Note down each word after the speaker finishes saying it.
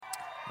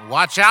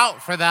Watch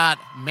out for that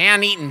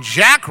man-eating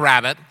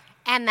jackrabbit.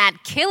 And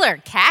that killer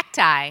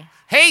cacti.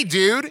 Hey,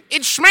 dude,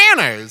 it's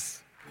Schmanners.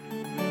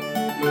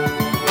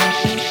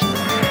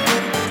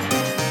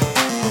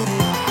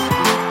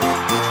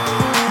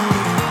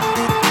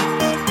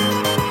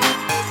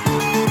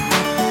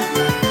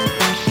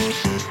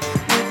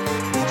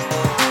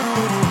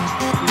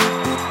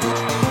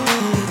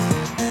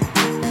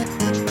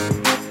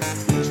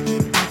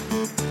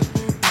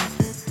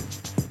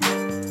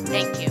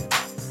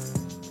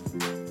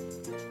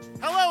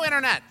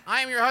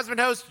 I am your husband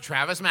host,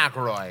 Travis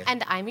McElroy.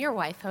 And I'm your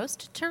wife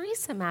host,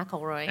 Teresa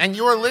McElroy. And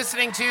you are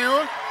listening to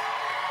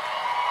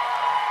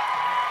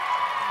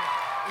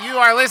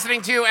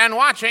and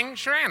watching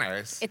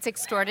Schmanners. It's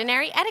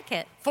Extraordinary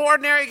Etiquette. For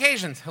ordinary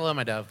occasions. Hello,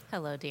 my dove.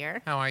 Hello,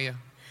 dear. How are you?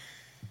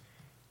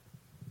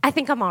 I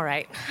think I'm all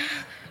right.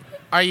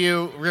 Are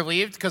you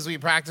relieved because we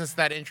practiced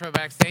that intro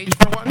backstage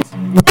for once?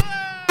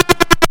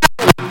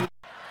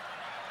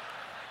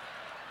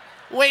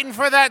 Waiting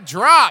for that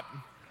drop.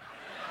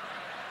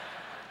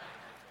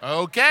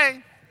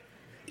 Okay.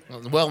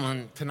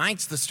 Well,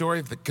 tonight's the story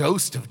of the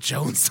ghost of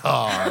Jones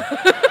Hall.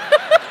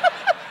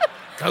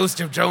 Ghost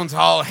of Jones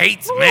Hall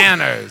hates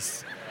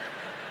manners.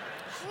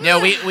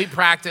 No, we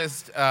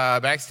practiced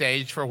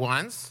backstage for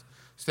once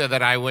so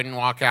that I wouldn't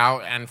walk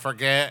out and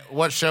forget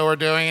what show we're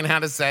doing and how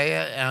to say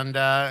it, and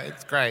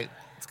it's great.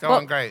 It's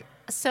going great.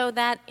 So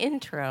that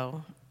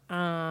intro,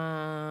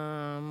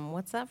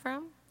 what's that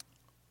from?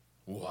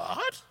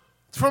 What?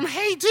 It's from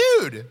Hey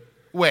Dude.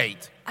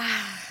 Wait.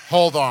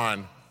 Hold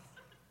on.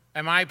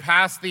 Am I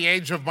past the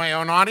age of my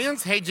own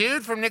audience? Hey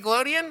Dude from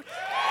Nickelodeon?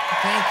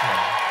 Thank you.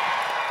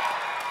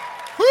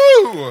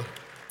 Whoo!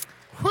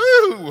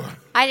 Whoo!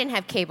 I didn't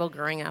have cable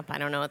growing up. I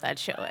don't know what that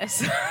show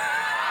is.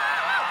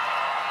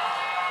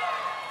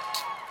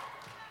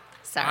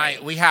 Sorry.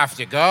 We have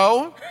to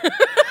go.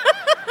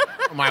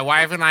 My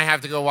wife and I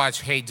have to go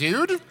watch Hey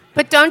Dude.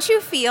 But don't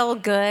you feel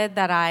good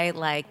that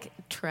I,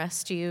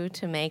 trust you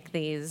to make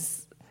these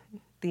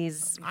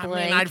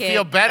blanket I'd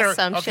feel better.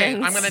 assumptions? Okay,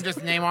 I'm going to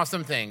just name off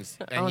some things.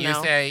 And you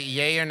say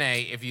yay or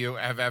nay if you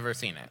have ever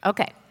seen it.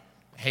 Okay.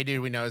 Hey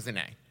Dude, we know is a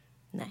nay.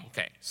 Nay.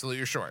 Okay, salute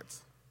your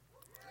shorts.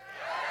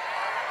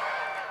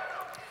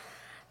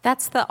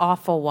 That's the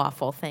awful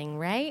waffle thing,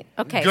 right?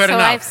 Okay, Good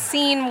enough. I've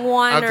seen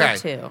one or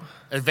two.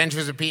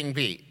 Adventures of Pete and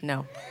Pete.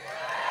 No.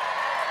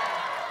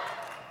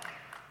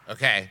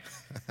 Okay,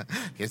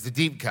 here's the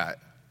deep cut.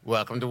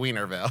 Welcome to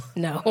Wienerville.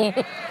 No.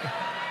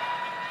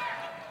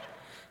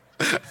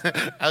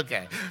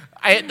 Okay.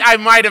 I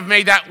might have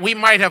made that, we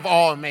might have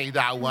all made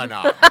that one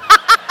up.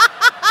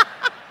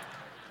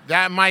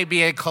 That might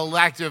be a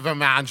collective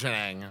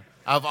imagining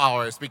of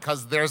ours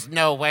because there's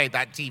no way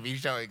that TV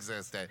show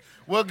existed.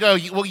 We'll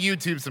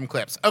YouTube some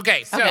clips.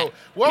 Okay, so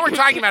what we're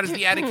talking about is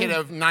the etiquette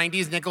of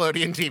 90s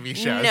Nickelodeon TV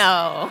shows.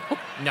 No.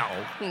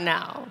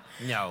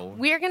 No.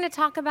 We're going to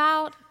talk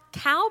about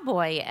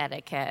cowboy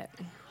etiquette.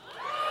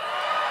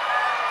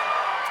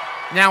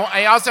 Now,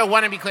 I also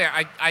want to be clear.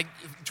 I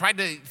tried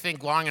to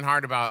think long and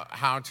hard about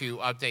how to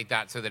update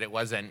that so that it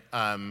wasn't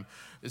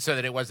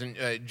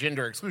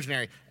gender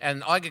exclusionary,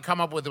 and all I could come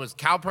up with was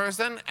cow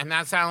person, and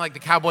that sounded like the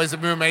Cowboys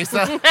of Moo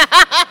Mesa.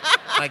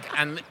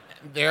 And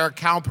they're a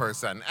cow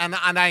person, and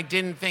I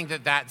didn't think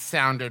that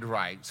sounded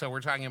right. So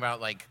we're talking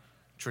about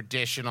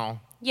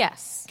traditional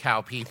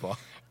cow people.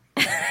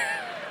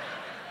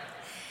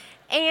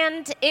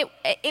 And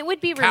it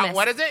would be remiss.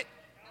 What is it?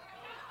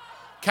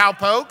 Cow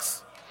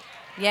pokes?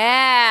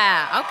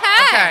 Yeah.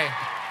 Okay.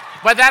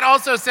 But that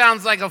also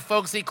sounds like a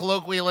folksy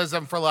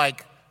colloquialism for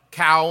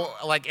cow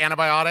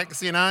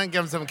antibiotics, give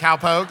them some cow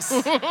pokes.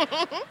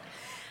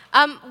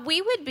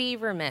 We would be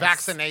remiss.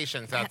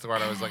 Vaccinations, that's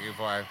what I was looking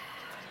for.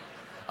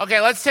 Okay,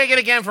 let's take it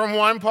again from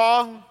one,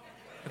 Paul.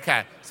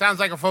 Okay, sounds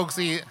like a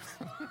folksy.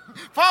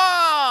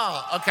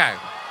 Paul! Okay.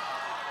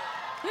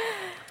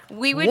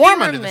 We would be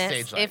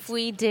remiss if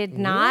we did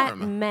not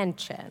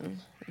mention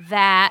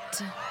that.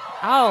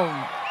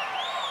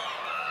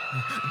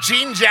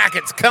 Jean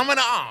jackets coming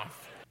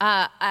off.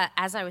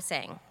 As I was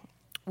saying,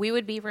 we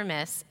would be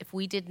remiss if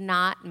we did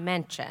not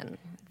mention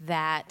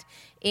that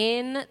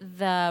in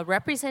the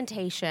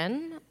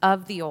representation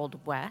of the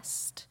Old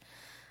West,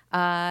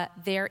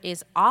 there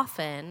is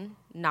often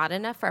not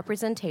enough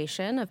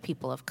representation of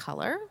people of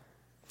color.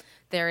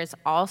 There is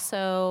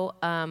also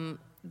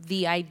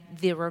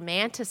the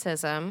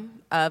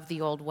romanticism of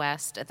the Old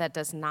West that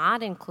does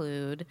not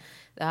include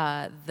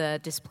the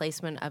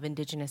displacement of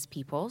indigenous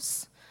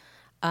peoples.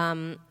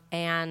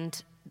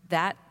 And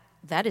that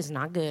is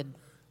not good.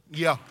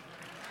 Yeah.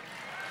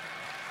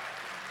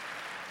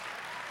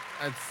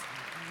 It's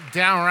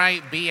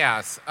downright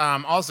BS.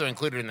 Also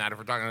included in that, if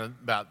we're talking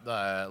about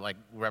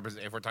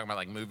if we're talking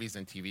about movies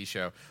and TV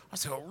show,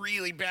 also a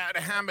really bad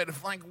habit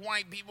of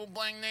white people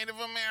playing Native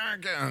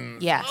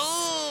Americans. Yes.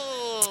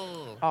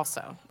 Ooh.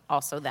 Also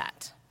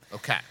that.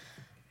 Okay.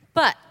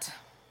 But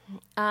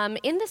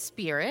in the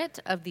spirit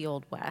of the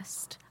Old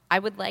West, I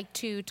would like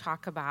to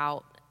talk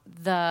about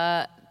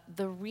the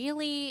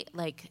really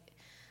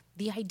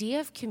the idea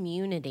of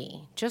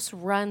community just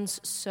runs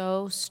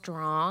so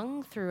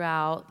strong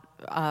throughout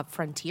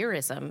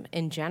frontierism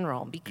in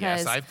general because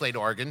Yes, I've played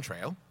Oregon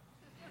Trail.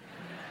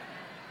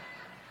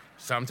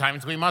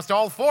 Sometimes we must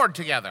all ford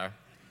together.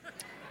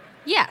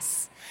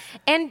 yes,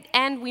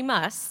 and we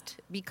must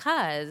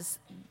because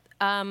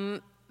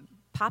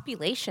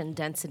population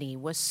density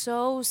was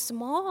so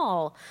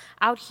small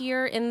out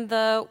here in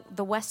the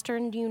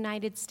western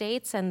United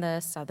States and the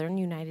southern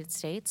United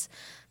States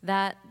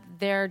that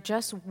there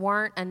just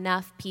weren't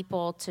enough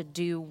people to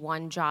do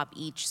one job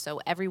each. So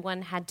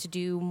everyone had to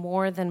do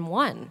more than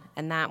one,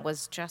 and that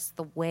was just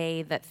the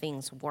way that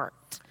things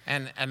worked.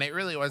 And it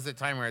really was a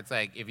time where it's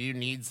like, if you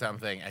need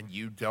something and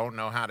you don't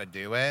know how to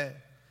do it,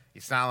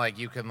 it's not like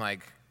you can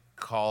like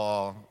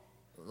call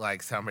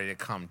like somebody to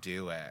come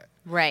do it.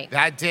 Right.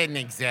 That didn't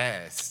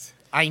exist.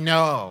 I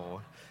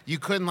know. You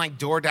couldn't like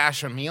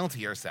DoorDash a meal to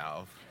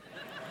yourself.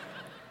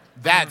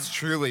 That's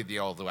truly the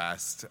Old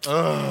West.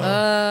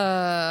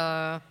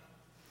 Ugh.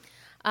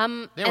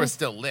 They were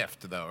still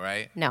Lyft though,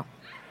 right? No.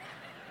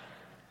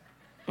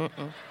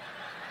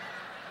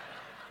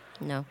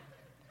 No.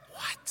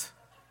 What?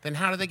 Then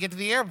how did they get to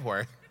the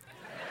airport?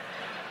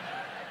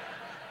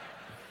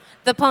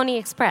 The Pony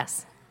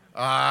Express.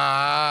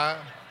 No.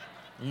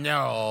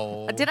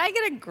 Did I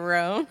get a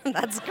groan?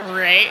 That's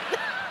great.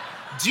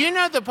 Do you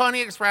know the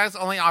Pony Express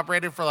only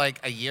operated for like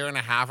a year and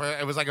a half?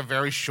 It was like a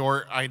very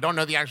short, I don't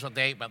know the actual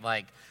date, but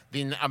like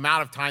the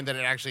amount of time that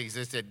it actually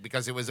existed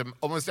because it was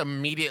almost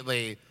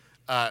immediately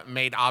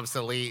made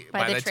obsolete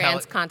by the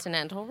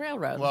Transcontinental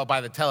Railroad. Well,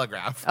 by the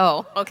telegraph.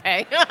 Oh,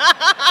 okay.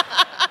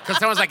 Because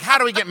someone's like, how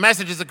do we get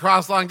messages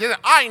across long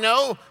distance? I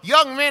know,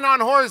 young men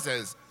on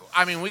horses.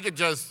 I mean, we could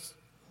just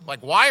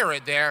like wire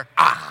it there.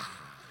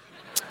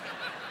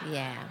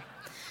 Yeah.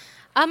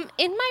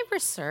 In my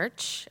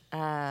research,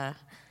 I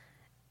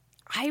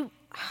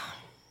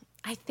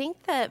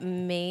think that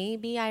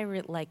maybe I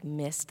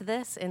missed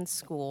this in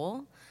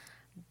school,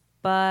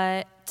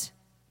 but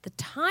the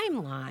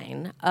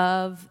timeline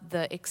of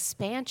the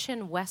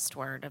expansion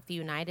westward of the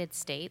United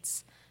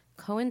States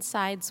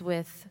coincides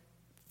with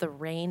the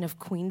reign of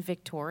Queen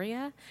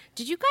Victoria.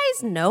 Did you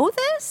guys know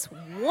this?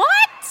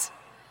 What?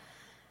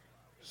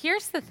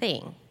 Here's the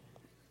thing.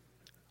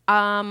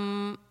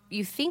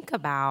 You think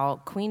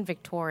about Queen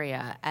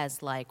Victoria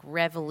as like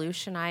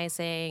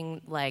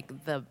revolutionizing like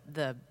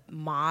the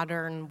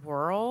modern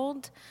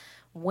world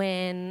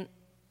when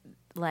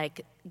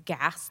like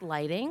gas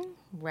lighting,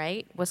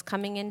 right, was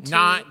coming into...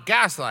 Not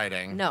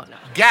gaslighting. No.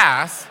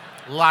 Gas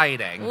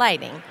lighting.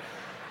 Lighting.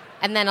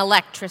 And then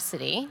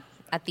electricity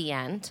at the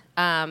end.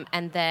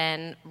 And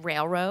then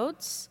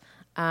railroads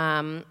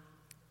and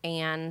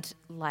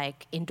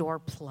like indoor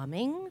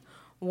plumbing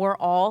were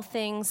all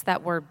things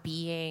that were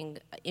being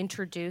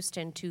introduced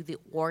into the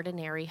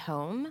ordinary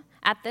home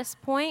at this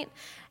point.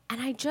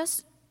 And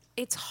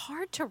it's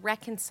hard to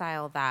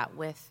reconcile that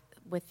with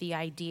the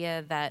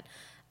idea that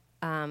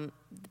the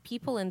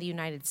people in the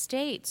United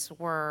States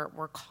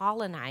were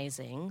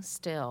colonizing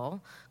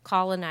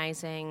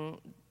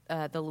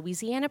the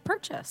Louisiana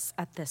Purchase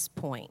at this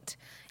point.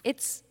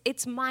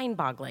 It's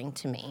mind-boggling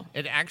to me.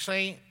 It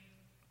actually,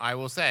 I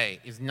will say,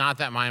 is not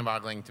that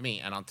mind-boggling to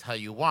me, and I'll tell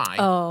you why.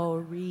 Oh,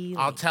 really?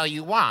 I'll tell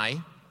you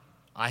why.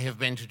 I have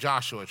been to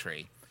Joshua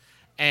Tree,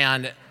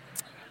 and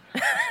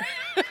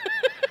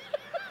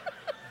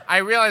I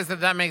realized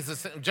that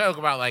makes a joke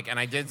about like, and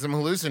I did some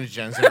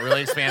hallucinogens, and it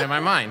really expanded my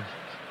mind.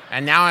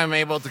 And now I'm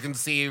able to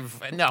conceive.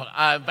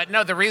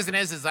 But the reason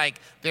is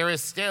like there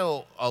is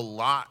still a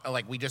lot.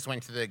 Like we just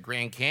went to the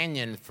Grand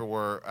Canyon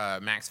for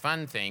Max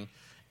Fun thing,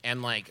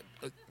 and like,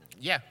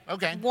 yeah,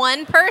 okay.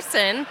 One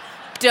person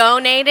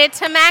donated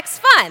to Max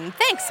Fun.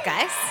 Thanks,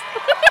 guys.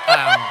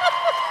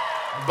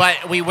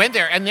 But we went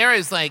there, and there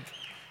is like,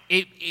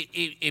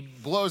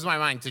 it blows my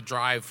mind to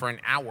drive for an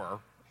hour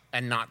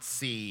and not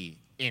see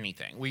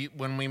anything.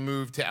 When we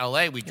moved to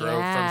LA, we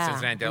drove from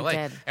Cincinnati to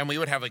LA, and we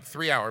would have like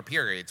 3-hour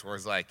periods where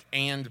it's like,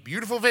 and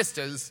beautiful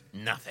vistas,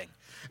 nothing.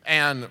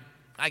 And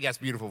I guess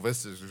beautiful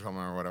vistas or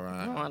something or whatever.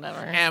 Whatever.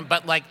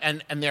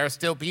 And there are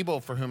still people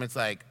for whom it's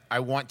like, I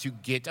want to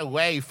get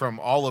away from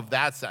all of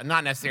that stuff.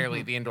 Not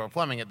necessarily the indoor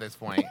plumbing at this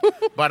point,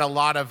 but a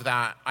lot of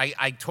that.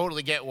 I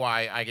totally get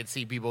why I could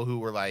see people who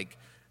were like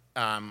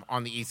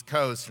on the East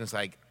Coast, and it's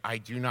like, I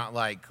do not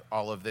like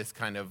all of this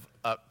kind of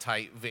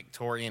uptight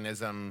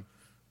Victorianism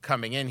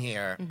coming in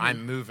here.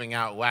 I'm moving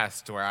out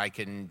west where I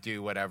can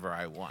do whatever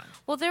I want.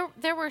 Well,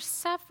 there were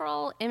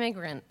several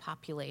immigrant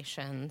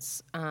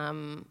populations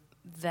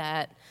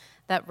that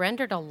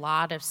rendered a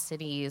lot of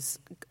cities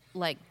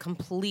like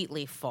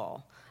completely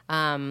full.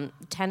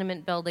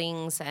 Tenement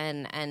buildings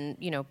and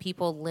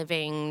people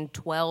living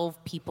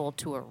 12 people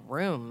to a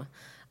room.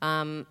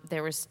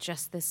 There was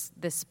just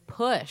this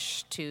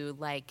push to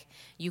like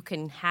you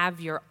can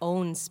have your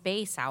own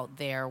space out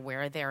there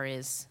where there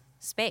is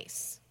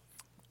space.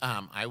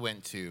 I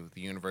went to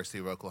the University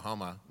of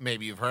Oklahoma.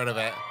 Maybe you've heard of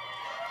it.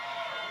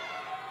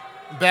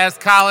 Best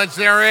college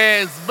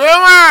there is.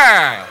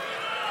 Boomer!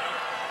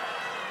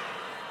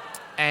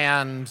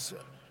 And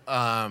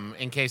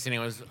in case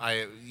anyone's,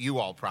 you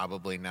all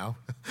probably know,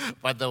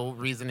 but the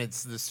reason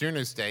it's the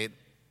Sooner State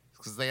is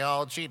because they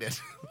all cheated.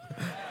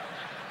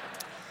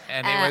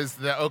 And it was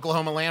the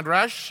Oklahoma Land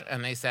Rush,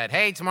 and they said,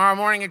 hey, tomorrow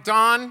morning at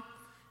dawn,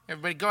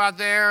 everybody go out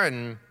there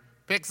and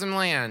pick some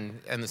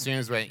land. And the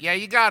Sooners went, yeah,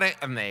 you got it.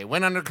 And they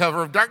went under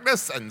cover of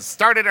darkness and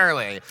started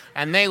early.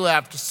 And they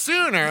left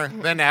sooner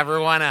than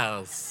everyone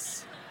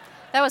else.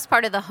 That was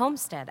part of the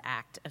Homestead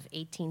Act of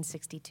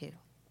 1862.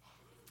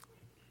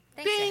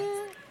 Ding!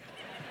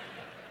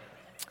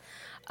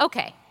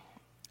 Okay.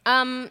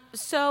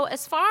 So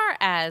as far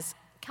as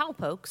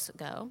cowpokes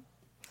go,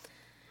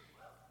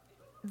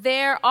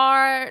 there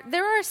are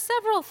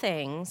several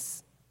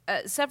things,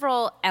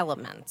 several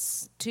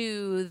elements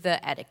to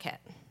the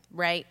etiquette,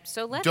 right?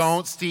 So let's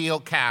Don't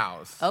steal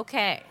cows.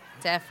 Okay,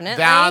 definitely.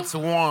 That's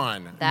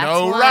one.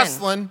 No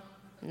rustling.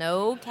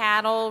 No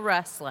cattle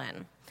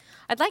rustling.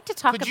 I'd like to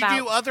talk Could about.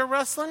 you do other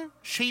rustling?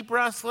 Sheep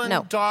rustling?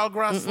 No. Dog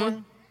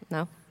rustling?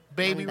 No.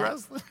 Baby None of that.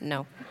 rustling?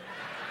 No.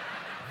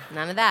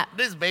 None of that.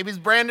 This baby's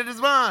branded as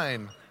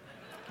mine.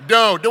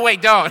 Don't.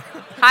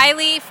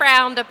 Highly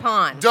frowned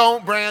upon.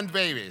 Don't brand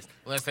babies.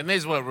 Listen, this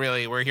is what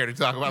really we're here to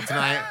talk about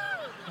tonight.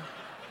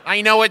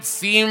 I know it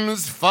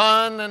seems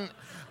fun and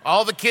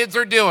all the kids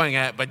are doing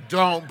it, but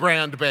don't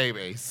brand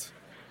babies.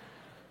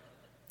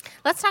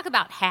 Let's talk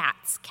about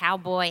hats,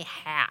 cowboy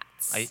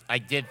hats. I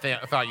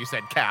thought you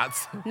said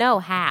cats. No,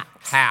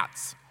 hats.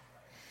 Hats.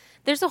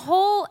 There's a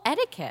whole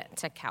etiquette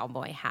to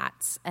cowboy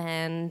hats,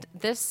 and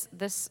this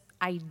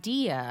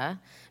idea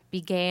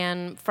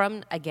began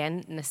from,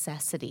 again,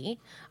 necessity.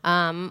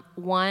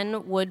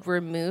 One would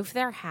remove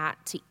their hat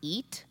to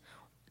eat,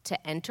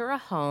 to enter a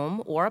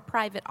home or a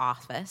private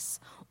office,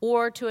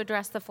 or to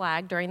address the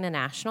flag during the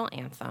national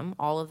anthem.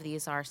 All of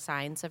these are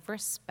signs of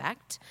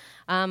respect.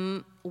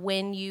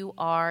 When you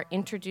are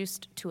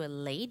introduced to a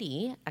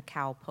lady, a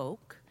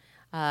cowpoke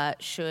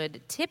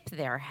should tip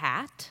their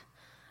hat,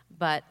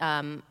 but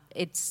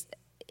it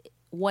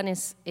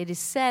is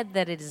said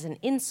that it is an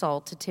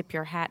insult to tip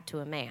your hat to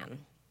a man.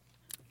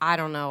 I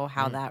don't know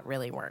how that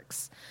really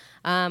works.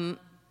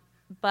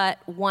 But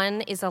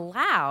one is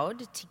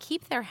allowed to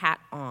keep their hat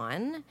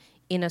on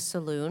in a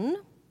saloon,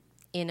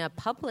 in a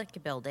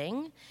public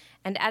building,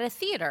 and at a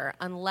theater,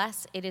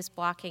 unless it is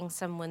blocking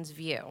someone's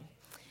view.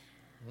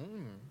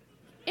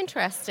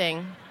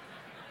 Interesting.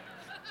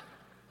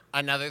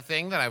 Another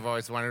thing that I've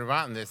always wondered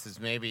about, and this is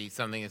maybe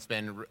something that's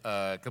been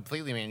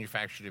completely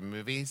manufactured in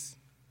movies.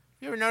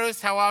 You ever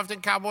notice how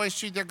often cowboys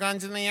shoot their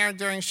guns in the air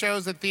during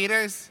shows at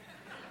theaters?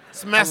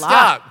 It's messed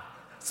up.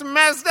 It's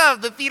messed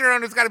up. The theater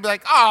owner's got to be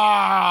like,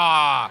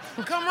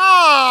 come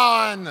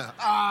on.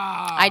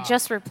 I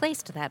just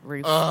replaced that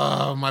roof.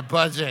 Oh, my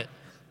budget.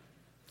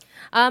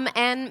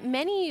 And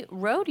many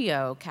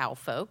rodeo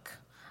cowfolk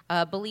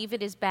believe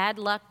it is bad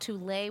luck to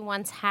lay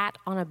one's hat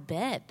on a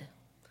bed.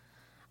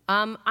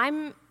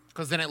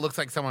 Because then it looks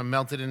like someone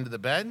melted into the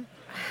bed?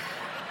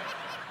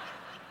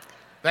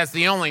 That's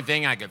the only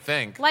thing I could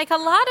think. Like a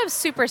lot of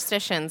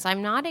superstitions,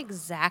 I'm not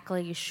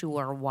exactly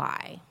sure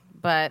why.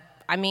 But,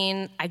 I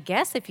mean, I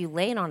guess if you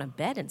lay it on a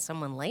bed and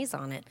someone lays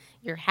on it,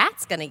 your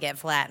hat's going to get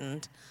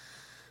flattened.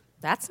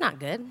 That's not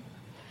good.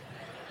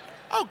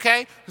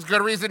 Okay. There's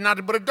good reason not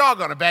to put a dog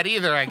on a bed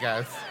either, I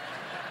guess.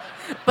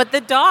 But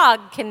the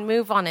dog can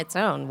move on its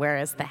own,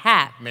 whereas the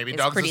hat Maybe is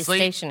dog's pretty asleep.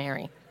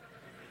 stationary.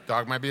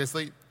 Dog might be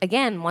asleep.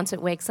 Again, once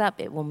it wakes up,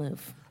 it will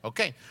move.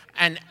 Okay.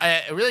 And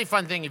a really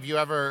fun thing, if you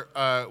ever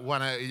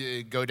want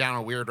to go down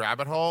a weird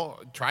rabbit hole,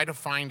 try to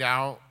find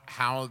out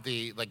how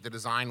the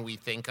design we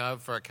think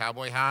of for a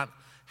cowboy hat,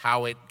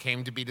 how it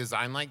came to be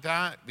designed like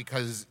that,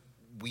 because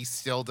we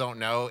still don't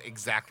know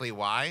exactly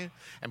why.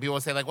 And people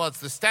will say, well, it's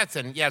the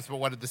Stetson. Yes, but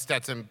what did the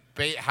Stetson,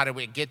 how did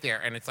we get there?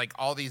 And it's like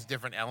all these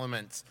different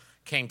elements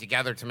came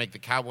together to make the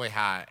cowboy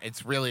hat.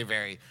 It's really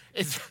very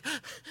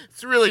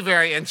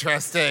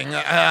interesting.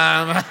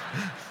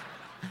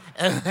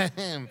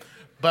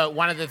 But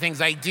one of the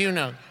things I do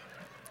know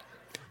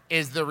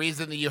is the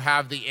reason that you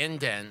have the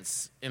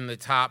indents in the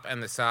top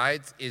and the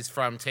sides is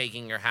from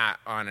taking your hat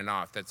on and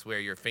off. That's where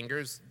your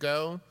fingers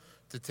go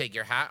to take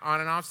your hat on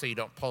and off, so you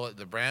don't pull at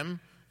the brim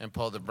and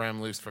pull the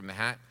brim loose from the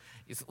hat.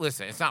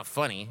 Listen, it's not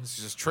funny.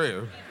 It's just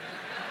true.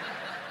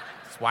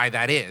 That's why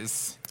that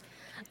is.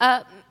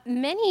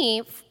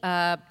 Many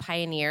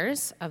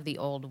pioneers of the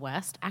Old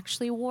West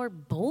actually wore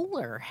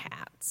bowler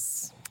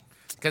hats.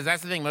 Because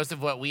that's the thing, most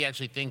of what we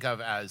actually think of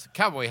as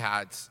cowboy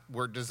hats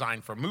were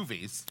designed for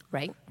movies.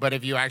 Right. But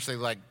if you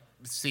actually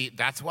see,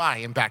 that's why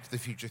in Back to the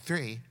Future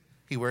 3,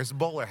 he wears a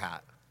bowler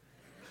hat.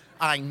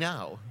 I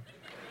know.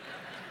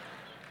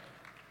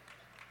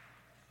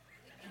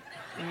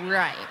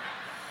 Right.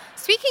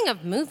 Speaking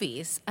of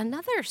movies,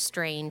 another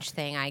strange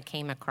thing I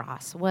came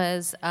across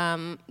was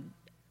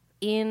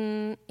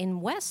in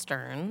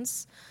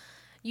Westerns,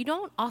 you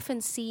don't often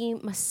see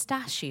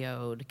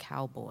mustachioed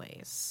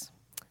cowboys.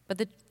 But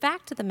the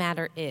fact of the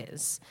matter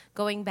is,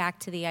 going back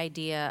to the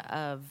idea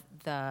of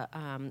the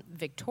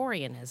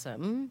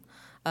Victorianism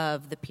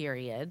of the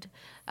period,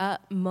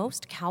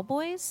 most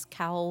cowboys,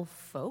 cow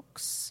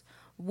folks,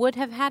 would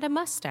have had a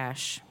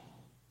mustache.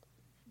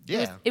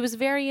 Yeah. It was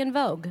very in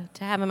vogue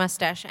to have a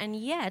mustache, and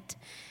yet,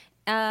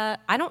 I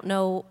don't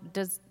know,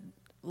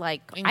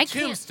 In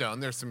Tombstone,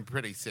 there's some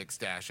pretty sick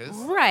stashes.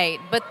 Right,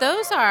 but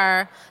those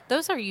are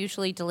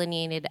usually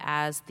delineated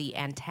as the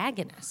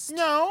antagonist.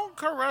 No,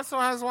 Kurt Russell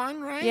has one,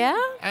 right? Yeah?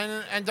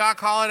 And Doc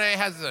Holliday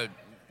has a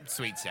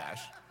sweet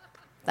stash.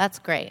 That's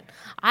great.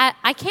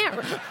 I can't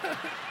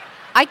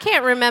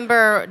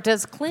remember.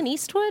 Does Clint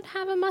Eastwood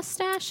have a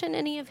mustache in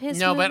any of his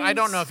No, movies? but I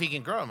don't know if he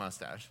can grow a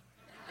mustache.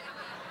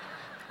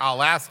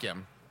 I'll ask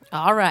him.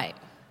 All right.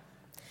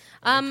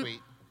 Tweet.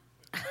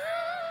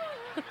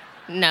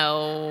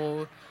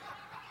 No.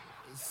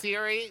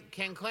 Siri,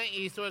 can Clint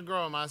Eastwood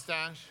grow a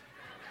mustache?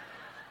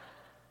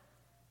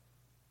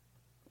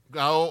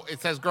 Oh,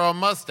 it says grow a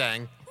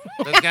Mustang.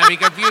 That's going to be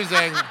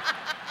confusing.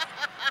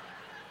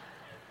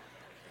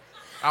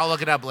 I'll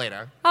look it up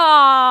later.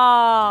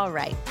 All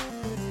right.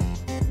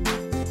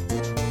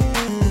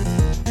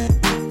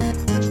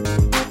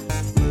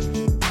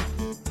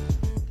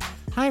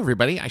 Hi,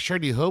 everybody. I sure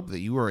do hope that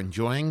you are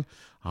enjoying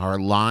our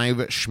live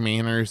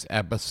Schmanners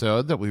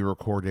episode that we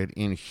recorded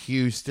in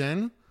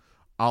Houston,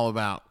 all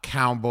about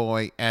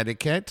cowboy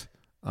etiquette.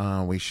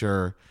 We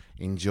sure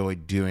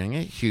enjoyed doing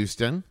it.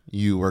 Houston,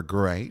 you were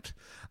great.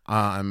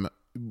 I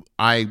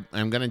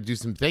am going to do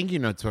some thank you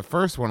notes, but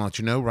first I want to let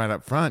you know right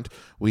up front,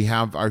 we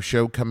have our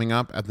show coming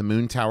up at the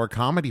Moon Tower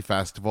Comedy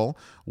Festival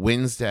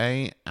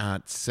Wednesday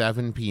at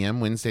 7 p.m.,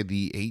 Wednesday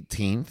the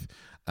 18th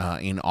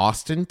in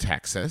Austin,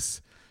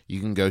 Texas. You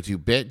can go to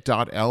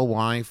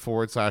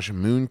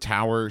bit.ly/Moon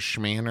Tower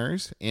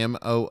Schmanners,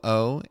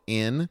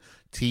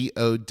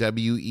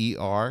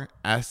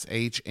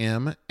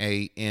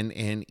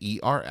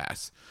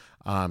 MOONTOWERSHMANNERS,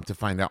 to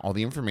find out all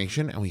the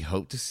information, and we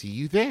hope to see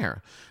you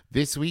there.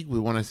 This week, we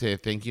want to say a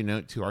thank you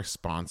note to our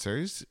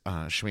sponsors.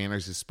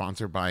 Schmanners is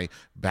sponsored by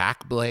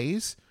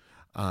Backblaze.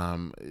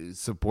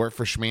 Support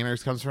for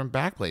Schmanners comes from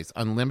Backblaze.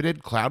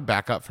 Unlimited cloud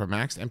backup for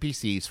Macs and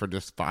PCs for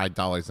just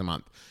 $5 a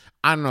month.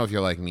 I don't know if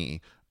you're like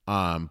me,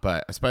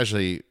 but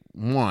especially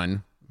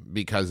one,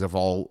 because of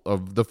all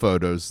of the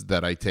photos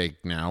that I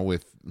take now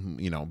with,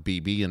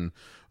 BB and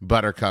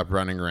Buttercup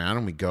running around,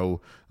 and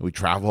we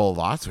travel a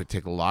lot, so we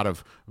take a lot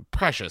of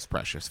precious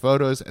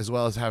photos, as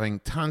well as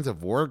having tons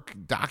of work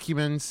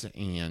documents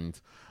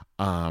and,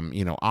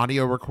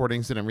 audio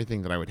recordings and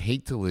everything that I would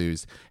hate to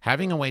lose.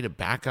 Having a way to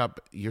back up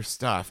your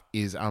stuff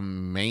is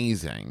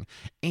amazing.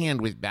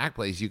 And with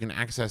Backblaze, you can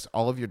access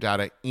all of your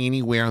data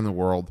anywhere in the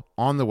world,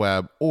 on the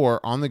web,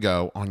 or on the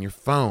go on your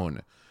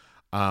phone.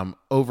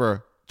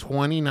 Over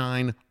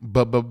 29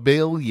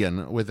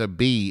 billion with a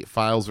B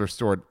files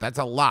restored. That's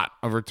a lot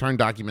of returned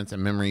documents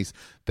and memories.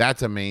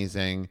 That's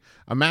amazing.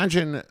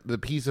 Imagine the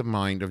peace of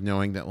mind of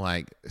knowing that,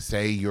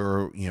 say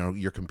your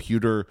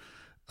computer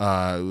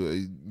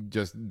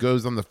just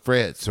goes on the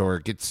fritz or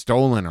gets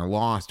stolen or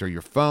lost, or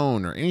your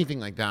phone or anything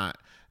like that,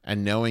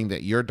 and knowing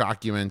that your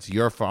documents,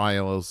 your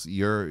files,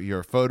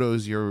 your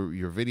photos, your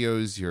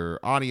videos, your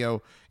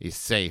audio is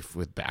safe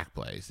with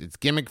Backblaze. It's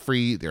gimmick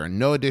free. There are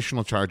no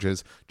additional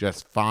charges,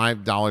 just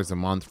 $5 a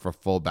month for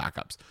full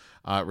backups.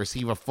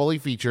 Receive a fully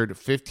featured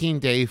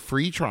 15-day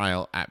free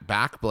trial at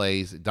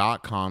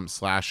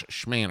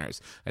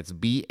backblaze.com/schmanners. That's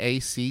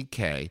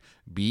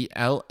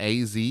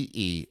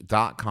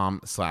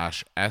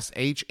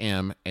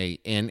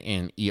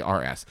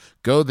backblaze.com/SHMANNERS.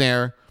 Go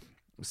there,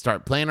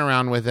 start playing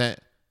around with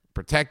it.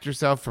 Protect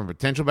yourself from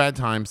potential bad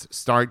times.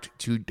 Start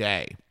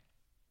today.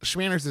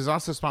 Schmanners is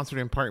also sponsored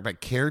in part by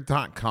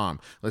Care.com.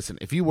 Listen,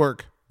 if you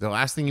work, the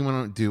last thing you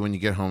want to do when you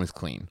get home is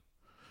clean.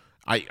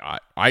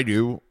 I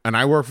do, and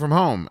I work from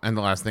home, and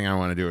the last thing I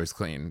want to do is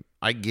clean.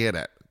 I get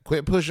it.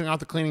 Quit pushing off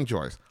the cleaning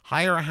chores.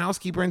 Hire a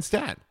housekeeper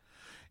instead.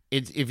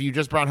 If you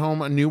just brought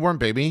home a newborn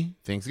baby,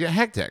 things get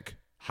hectic.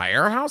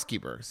 Hire a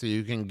housekeeper so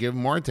you can give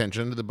more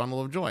attention to the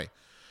bundle of joy.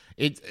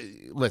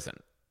 Listen,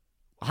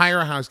 hire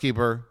a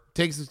housekeeper.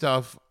 Take some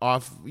stuff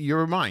off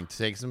your mind.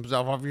 Take some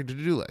stuff off your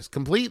to-do list.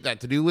 Complete that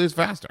to-do list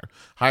faster.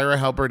 Hire a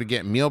helper to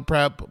get meal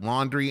prep,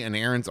 laundry, and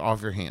errands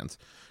off your hands.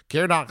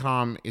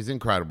 Care.com is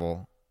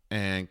incredible.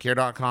 And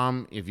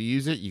Care.com, if you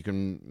use it, you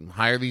can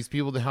hire these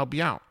people to help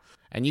you out.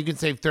 And you can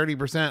save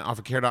 30% off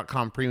a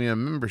Care.com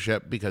premium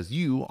membership because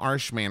you are a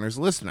Schmanners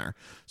listener.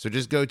 So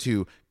just go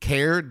to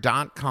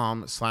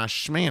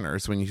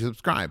care.com/Schmanners when you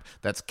subscribe.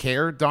 That's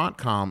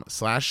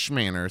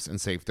care.com/Schmanners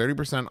and save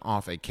 30%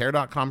 off a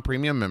Care.com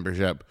premium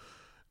membership.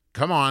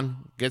 Come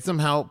on, get some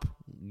help.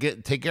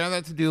 Take care of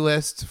that to-do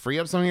list. Free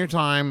up some of your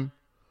time.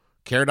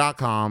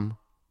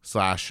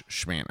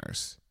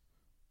 Care.com/Schmanners.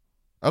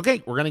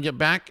 Okay, we're going to get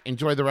back.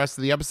 Enjoy the rest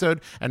of the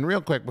episode. And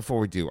real quick before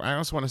we do, I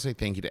also want to say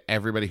thank you to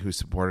everybody who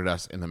supported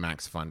us in the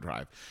Max Fund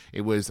Drive.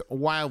 It was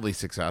wildly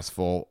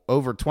successful.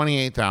 Over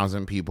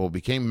 28,000 people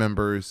became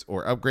members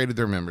or upgraded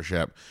their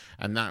membership,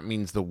 and that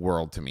means the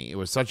world to me. It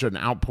was such an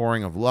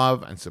outpouring of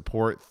love and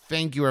support.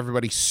 Thank you,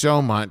 everybody,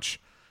 so much.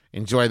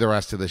 Enjoy the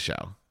rest of the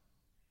show.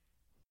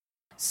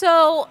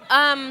 So,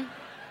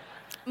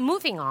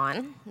 moving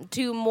on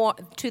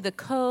to the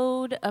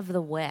Code of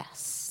the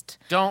West.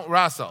 Don't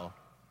rustle.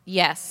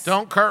 Yes.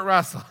 Don't Kurt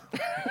Russell.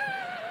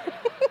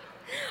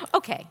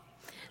 Okay.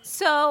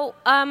 So,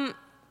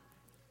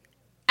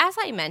 as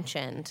I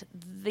mentioned,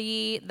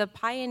 the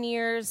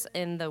pioneers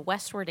in the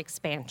westward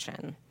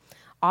expansion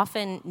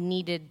often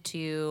needed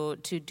to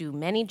do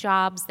many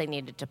jobs. They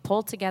needed to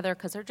pull together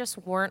because there just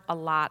weren't a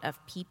lot of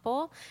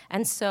people.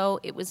 And so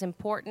it was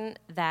important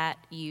that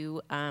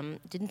you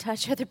didn't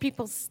touch other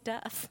people's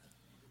stuff.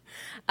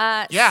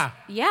 Yeah.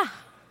 Yeah.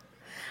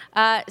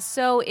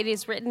 So it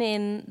is written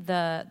in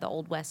the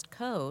Old West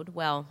Code.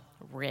 Well,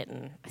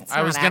 written. It's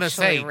I was not going to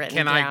actually say, written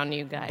can down, I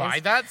you guys. buy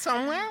that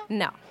somewhere?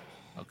 No.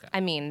 Okay. I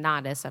mean,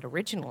 not as it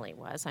originally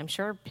was. I'm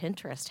sure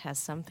Pinterest has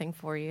something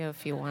for you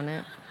if you want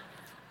it.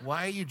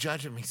 Why are you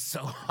judging me so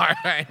hard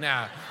right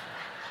now?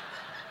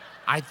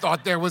 I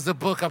thought there was a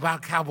book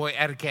about cowboy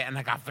etiquette, and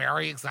I got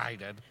very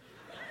excited.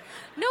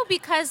 No,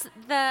 because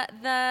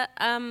the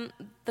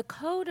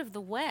code of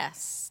the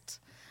West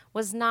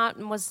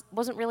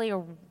wasn't really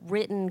a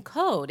written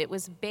code. It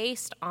was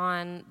based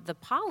on the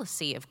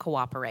policy of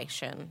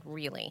cooperation,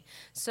 really.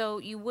 So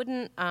you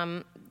wouldn't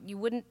want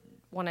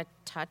to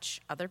touch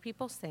other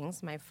people's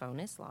things. My phone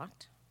is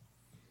locked.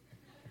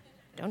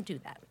 Don't do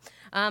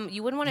that.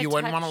 You wouldn't want to. You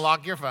wouldn't want to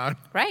lock your phone,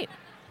 right?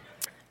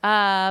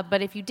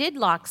 But if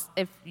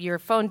your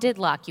phone did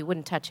lock, you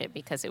wouldn't touch it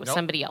because it was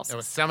somebody else's. It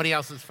was somebody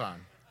else's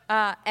phone.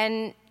 So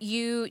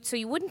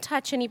you wouldn't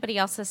touch anybody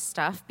else's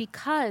stuff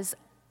because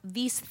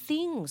these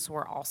things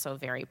were also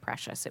very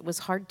precious. It was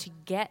hard to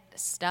get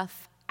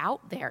stuff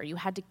out there. You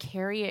had to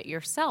carry it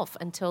yourself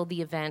until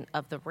the event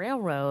of the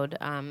railroad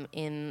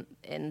in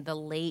the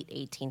late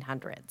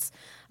 1800s.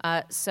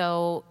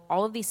 So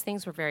all of these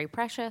things were very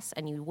precious,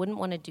 and you wouldn't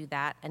want to do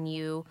that, and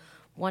you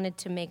wanted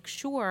to make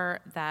sure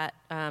that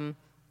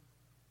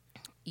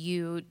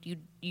you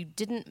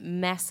didn't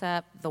mess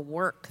up the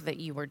work that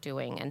you were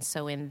doing. And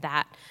so in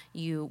that,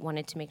 you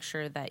wanted to make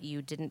sure that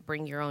you didn't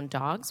bring your own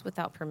dogs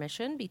without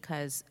permission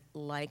because,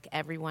 like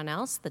everyone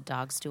else, the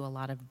dogs do a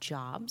lot of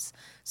jobs.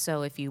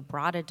 So if you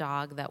brought a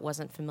dog that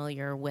wasn't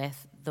familiar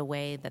with the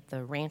way that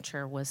the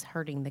rancher was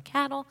herding the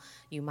cattle,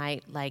 you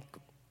might like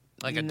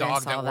a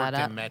dog that worked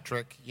in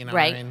metric, you know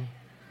right. what I mean?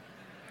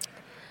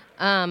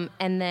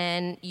 And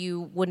then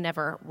you would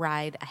never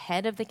ride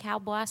ahead of the cow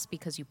boss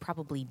because you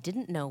probably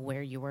didn't know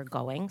where you were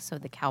going. So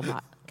the cow,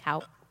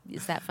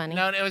 is that funny?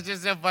 No, it was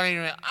just so funny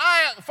to me.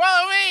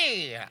 Follow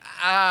me!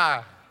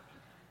 That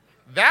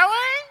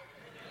way?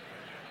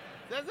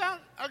 That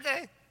sound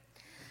okay.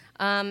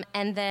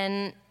 And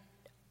then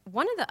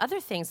one of the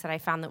other things that I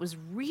found that was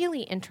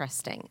really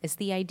interesting is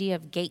the idea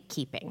of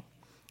gatekeeping.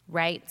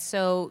 Right?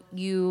 So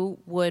you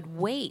would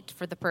wait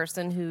for the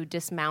person who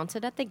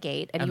dismounted at the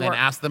gate. And then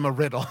ask them a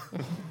riddle.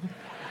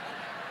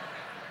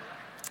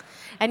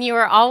 And you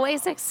were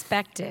always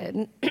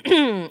expected,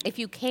 if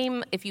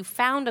you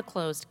found a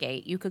closed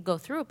gate, you could go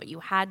through it, but you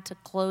had to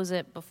close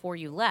it before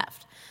you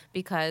left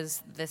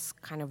because this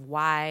kind of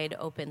wide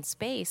open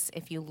space,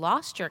 if you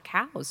lost your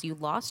cows, you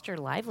lost your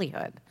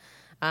livelihood.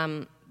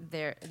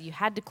 You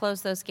had to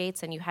close those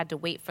gates, and you had to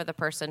wait for the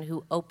person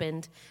who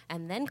opened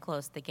and then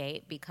closed the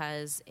gate,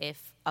 because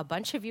if a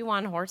bunch of you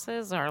on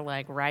horses are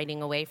like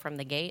riding away from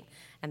the gate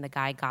and the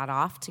guy got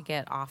off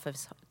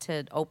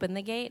to open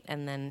the gate,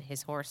 and then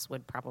his horse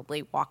would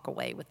probably walk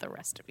away with the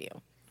rest of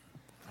you.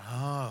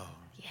 Oh.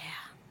 Yeah.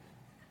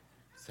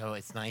 So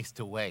it's nice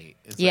to wait,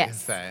 is yes. what you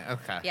say.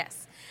 Okay.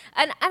 Yes.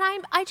 And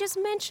I just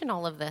mention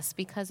all of this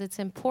because it's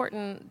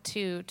important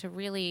to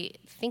really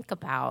think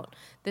about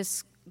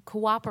this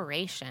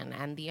cooperation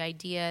and the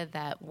idea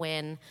that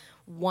when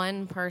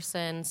one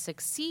person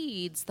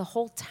succeeds, the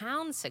whole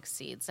town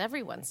succeeds,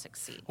 everyone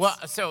succeeds. Well,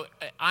 so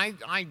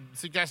I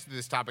suggested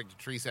this topic to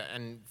Teresa,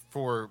 and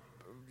for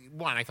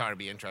one, I thought it'd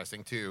be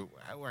interesting. Two,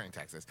 we're in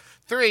Texas.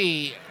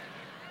 Three,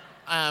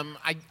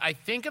 I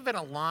think of it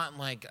a lot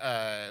like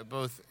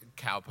both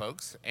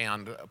cowpokes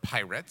and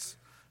pirates.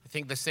 I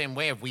think the same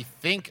way. If we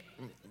think,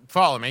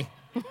 follow me,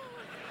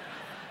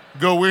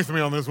 go with me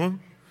on this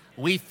one.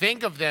 We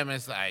think of them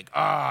as like,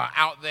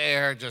 out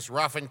there, just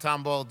rough and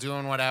tumble,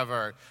 doing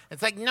whatever.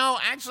 It's like, no,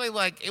 actually,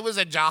 like, it was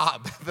a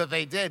job that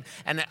they did.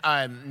 And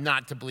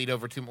not to bleed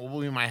over too much,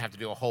 we might have to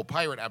do a whole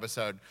pirate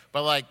episode.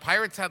 But, like,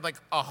 pirates had, like,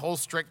 a whole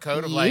strict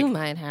code of, like... You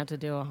might have to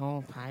do a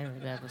whole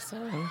pirate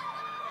episode.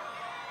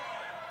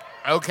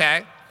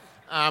 Okay.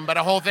 But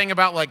a whole thing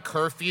about, like,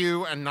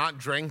 curfew and not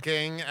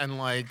drinking and,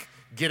 like...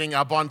 getting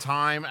up on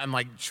time and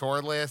like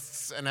chore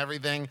lists and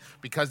everything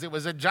because it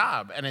was a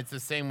job. And it's the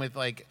same with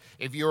like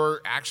if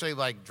you're actually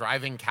like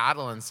driving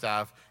cattle and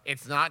stuff,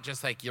 it's not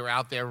just like you're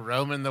out there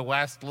roaming the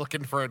West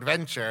looking for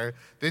adventure.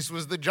 This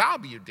was the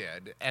job you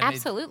did. And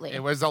absolutely.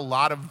 It was a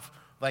lot of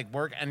like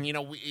work. And you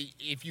know,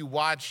 if you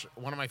watch,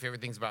 one of my favorite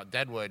things about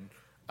Deadwood,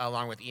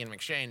 along with Ian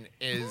McShane,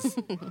 is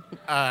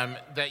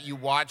that you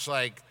watch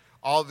like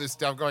all this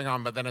stuff going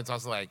on, but then it's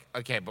also like,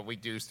 okay, but we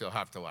do still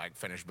have to like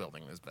finish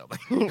building this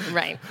building.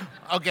 Right.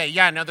 Okay,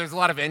 yeah, no, there's a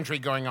lot of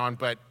intrigue going on,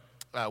 but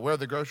where are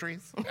the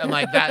groceries? And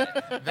like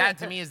that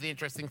to me is the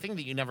interesting thing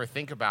that you never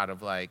think about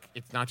of like,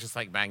 it's not just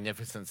like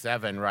Magnificent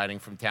Seven riding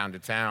from town to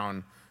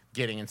town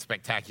getting in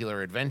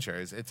spectacular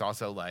adventures. It's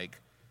also like,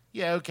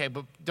 yeah, okay,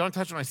 but don't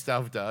touch my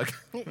stuff, Doug.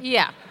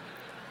 Yeah.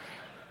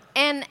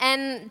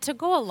 And to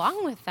go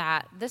along with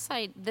that,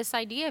 this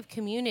idea of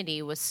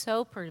community was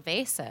so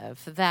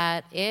pervasive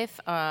that if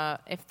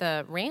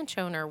the ranch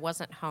owner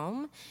wasn't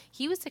home,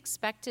 he was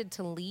expected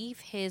to leave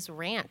his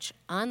ranch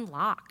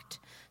unlocked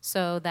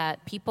so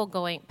that people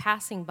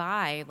passing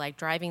by, like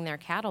driving their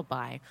cattle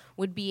by,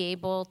 would be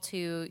able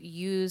to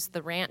use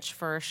the ranch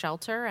for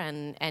shelter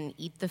and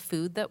eat the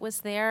food that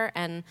was there.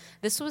 And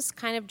this was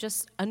kind of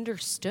just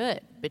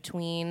understood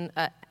between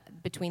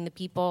the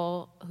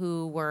people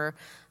who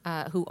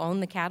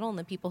owned the cattle and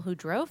the people who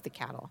drove the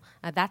cattle.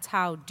 That's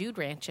how dude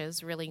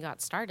ranches really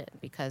got started,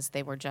 because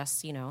they were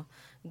just,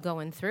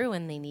 going through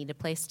and they need a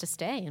place to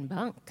stay and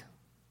bunk.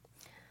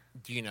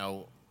 Do you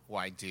know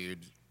why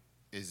dude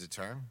is a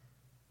term?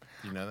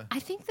 Do you know that? I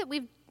think that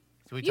Did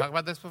we talk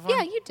about this before?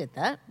 Yeah, you did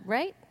that,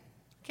 right?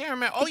 Can't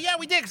remember. Oh, yeah,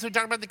 we did, because we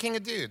talked about the king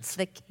of dudes.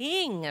 The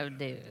king of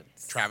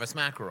dudes. Travis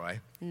McElroy.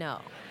 No.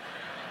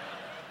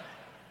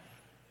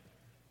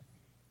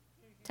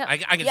 I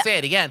can say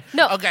it again.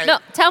 No, okay. No,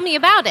 tell me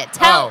about it.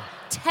 Tell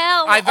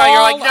I thought you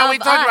were like, no, we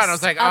talked about it. I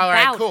was like, all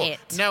right, cool.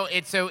 It. No,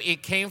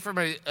 it came from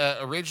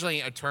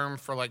originally a term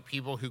for like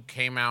people who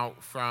came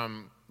out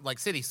from like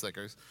city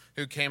slickers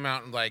who came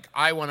out and like,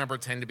 I want to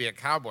pretend to be a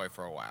cowboy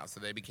for a while. So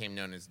they became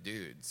known as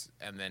dudes.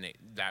 And then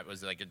that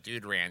was like a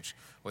dude ranch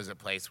was a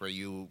place where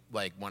you,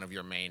 like one of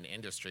your main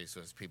industries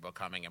was people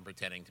coming and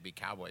pretending to be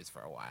cowboys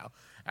for a while.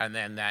 And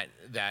then that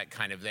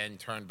kind of then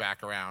turned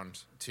back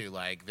around to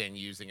like then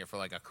using it for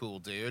like a cool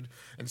dude.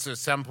 And so at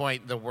some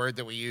point the word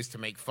that we used to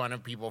make fun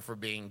of people for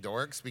being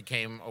dorks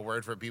became a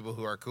word for people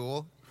who are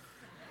cool.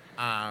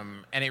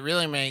 And it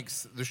really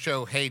makes the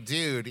show Hey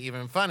Dude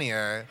even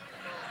funnier.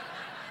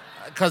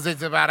 Because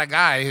it's about a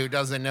guy who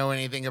doesn't know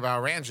anything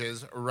about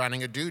ranches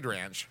running a dude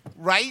ranch,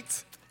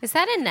 right? Is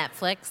that in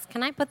Netflix?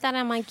 Can I put that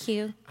on my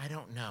queue? I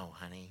don't know,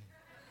 honey.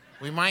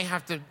 We might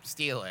have to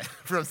steal it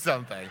from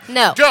something.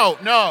 No. Don't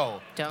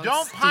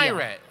steal.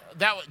 pirate.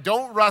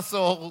 Don't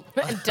rustle.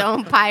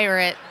 Don't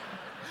pirate.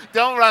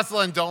 Don't rustle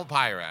and don't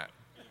pirate.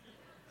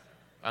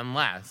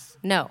 Unless.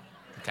 No.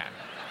 Okay.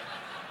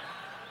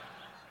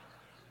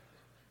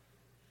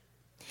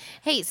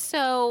 Hey,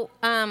 so,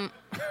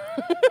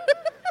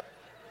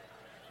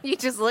 you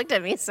just looked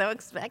at me so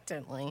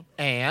expectantly.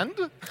 And?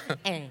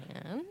 Any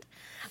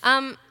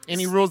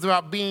rules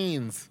about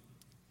beans?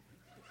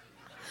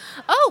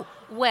 Oh,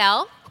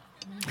 well.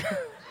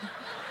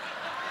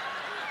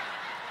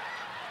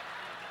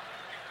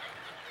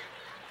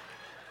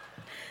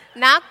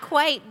 Not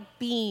quite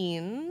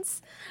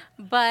beans,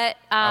 but...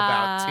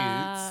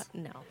 about toots?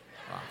 No.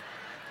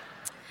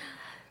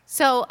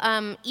 So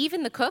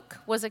even the cook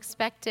was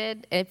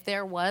expected, if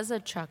there was a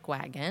chuck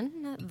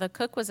wagon, the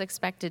cook was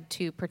expected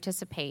to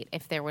participate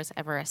if there was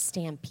ever a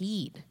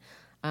stampede.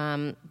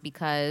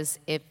 Because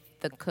if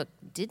the cook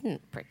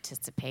didn't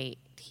participate,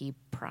 he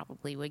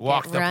probably would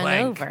get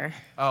run over.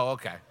 Oh,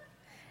 okay.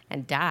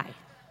 And die.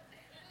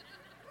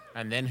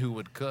 And then who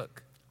would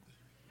cook?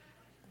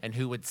 And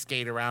who would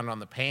skate around on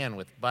the pan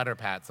with butter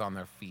pats on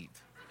their feet?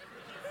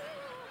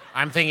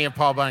 I'm thinking of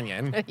Paul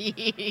Bunyan.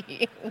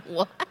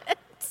 What?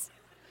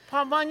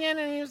 Paul Bunyan,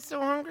 and he was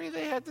so hungry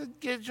they had to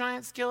get a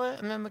giant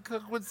skillet, and then the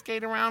cook would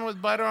skate around with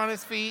butter on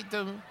his feet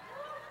to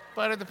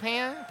butter the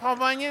pan. Paul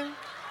Bunyan?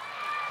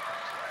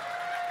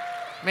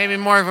 Maybe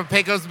more of a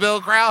Pecos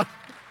Bill crowd?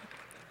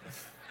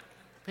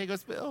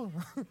 Pecos Bill?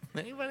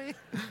 Anybody?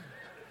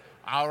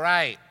 All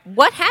right.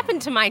 What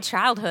happened to my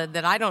childhood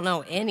that I don't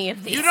know any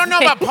of these You don't know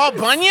about Paul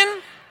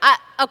Bunyan?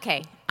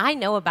 Okay, I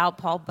know about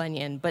Paul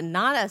Bunyan, but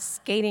not a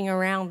skating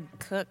around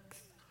cook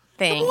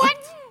thing.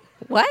 What?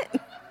 What?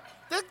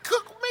 The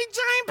cook made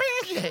giant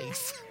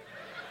pancakes.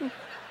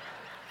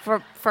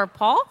 For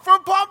Paul? For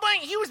Paul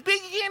Bunyan. He was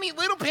big, he can't eat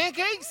little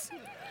pancakes.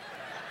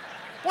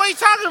 What are you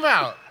talking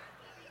about?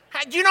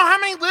 Do you know how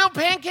many little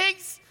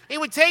pancakes it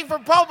would take for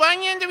Paul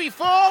Bunyan to be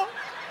full?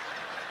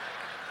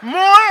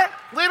 More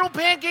little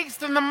pancakes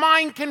than the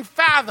mind can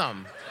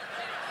fathom.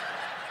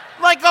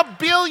 Like 1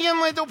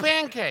 billion little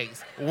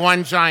pancakes.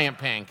 One giant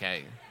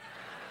pancake.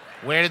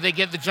 Where did they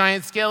get the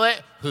giant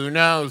skillet? Who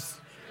knows?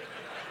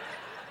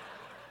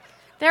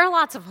 There are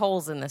lots of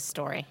holes in this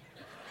story.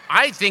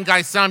 I think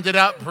I summed it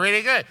up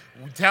pretty good.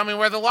 Tell me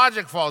where the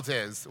logic fault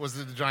is. Was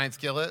it the giant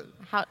skillet?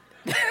 How?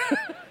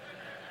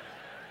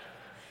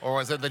 Or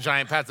was it the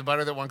giant pats of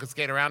butter that one could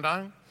skate around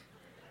on?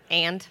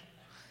 And?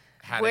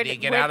 How did he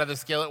get out of the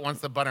skillet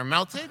once the butter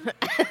melted?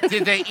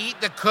 Did they eat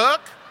the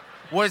cook?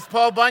 Was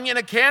Paul Bunyan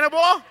a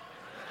cannibal?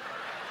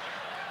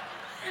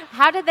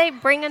 How did they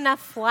bring enough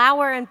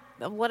flour and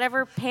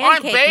whatever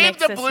pancake Babe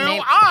mix the Blue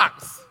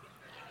Ox.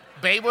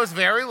 Babe was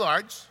very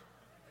large.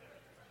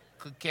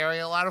 Could carry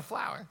a lot of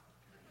flour.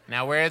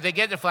 Now, where did they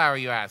get the flour,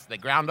 you ask? They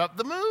ground up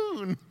the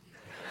moon.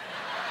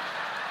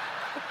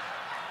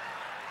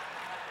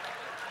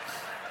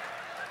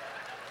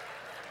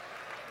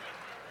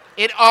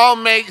 It all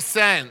makes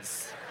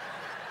sense.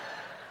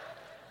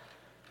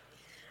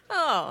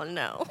 Oh,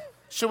 no.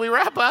 Should we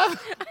wrap up?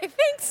 I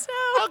think so.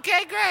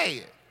 Okay,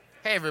 great.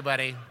 Hey,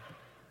 everybody.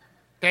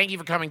 Thank you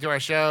for coming to our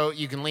show.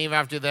 You can leave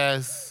after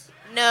this.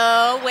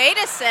 No, wait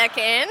a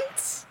second.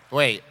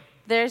 Wait.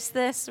 There's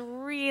this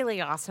really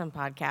awesome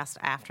podcast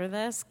after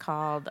this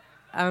called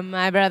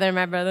My Brother,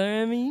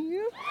 and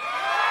Me.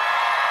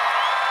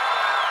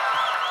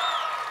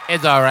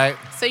 It's all right.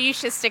 So you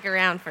should stick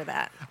around for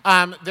that.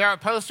 There are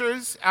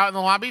posters out in the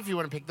lobby if you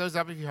want to pick those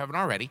up if you haven't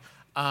already.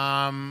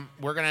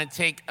 We're going to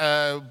take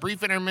a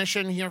brief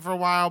intermission here for a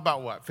while,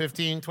 about what,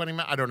 15, 20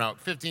 minutes? I don't know,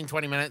 15,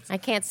 20 minutes. I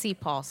can't see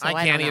Paul, so I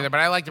can't don't either, know.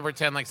 but I like to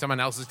pretend like someone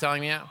else is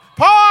telling me out.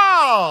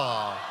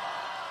 Paul!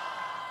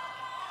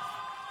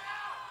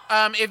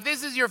 If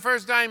this is your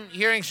first time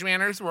hearing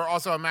Schmanners, we're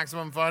also at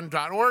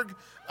MaximumFun.org.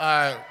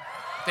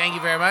 Thank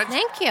you very much.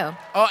 Thank you.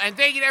 Oh, and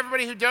thank you to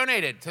everybody who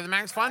donated to the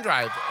Max Fun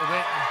Drive.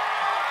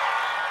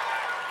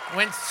 It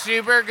went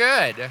super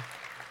good.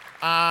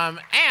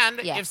 And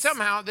yes. If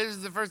somehow this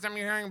is the first time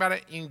you're hearing about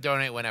it, you can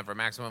donate whenever.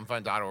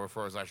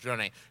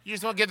 MaximumFun.org/donate. You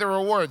just won't get the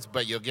rewards,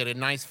 but you'll get a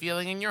nice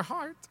feeling in your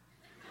heart.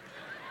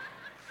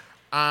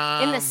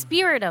 In the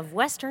spirit of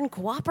Western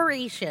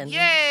cooperation.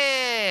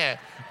 Yeah!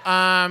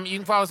 You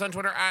can follow us on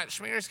Twitter at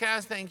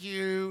SchmannersCast. Thank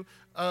you,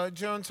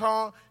 Jones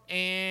Hall.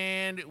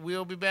 And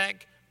we'll be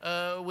back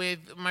with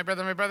my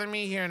brother, and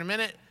me here in a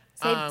minute.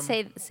 Say Oh,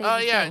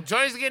 the yeah. thing.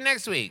 Join us again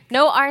next week.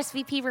 No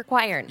RSVP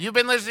required. You've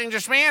been listening to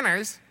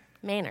Schmanners.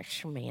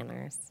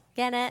 Schmanners.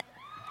 Get it?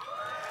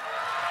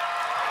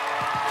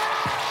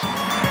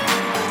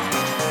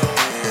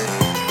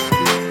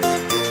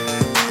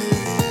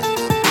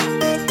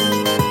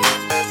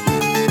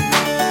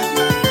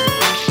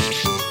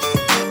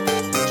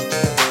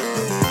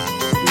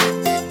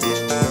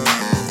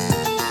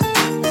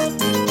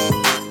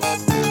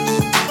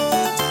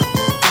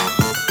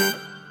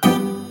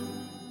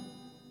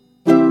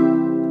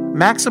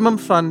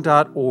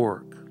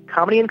 MaximumFun.org.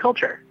 Comedy and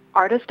culture.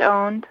 Artist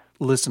owned.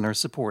 Listener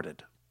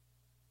supported.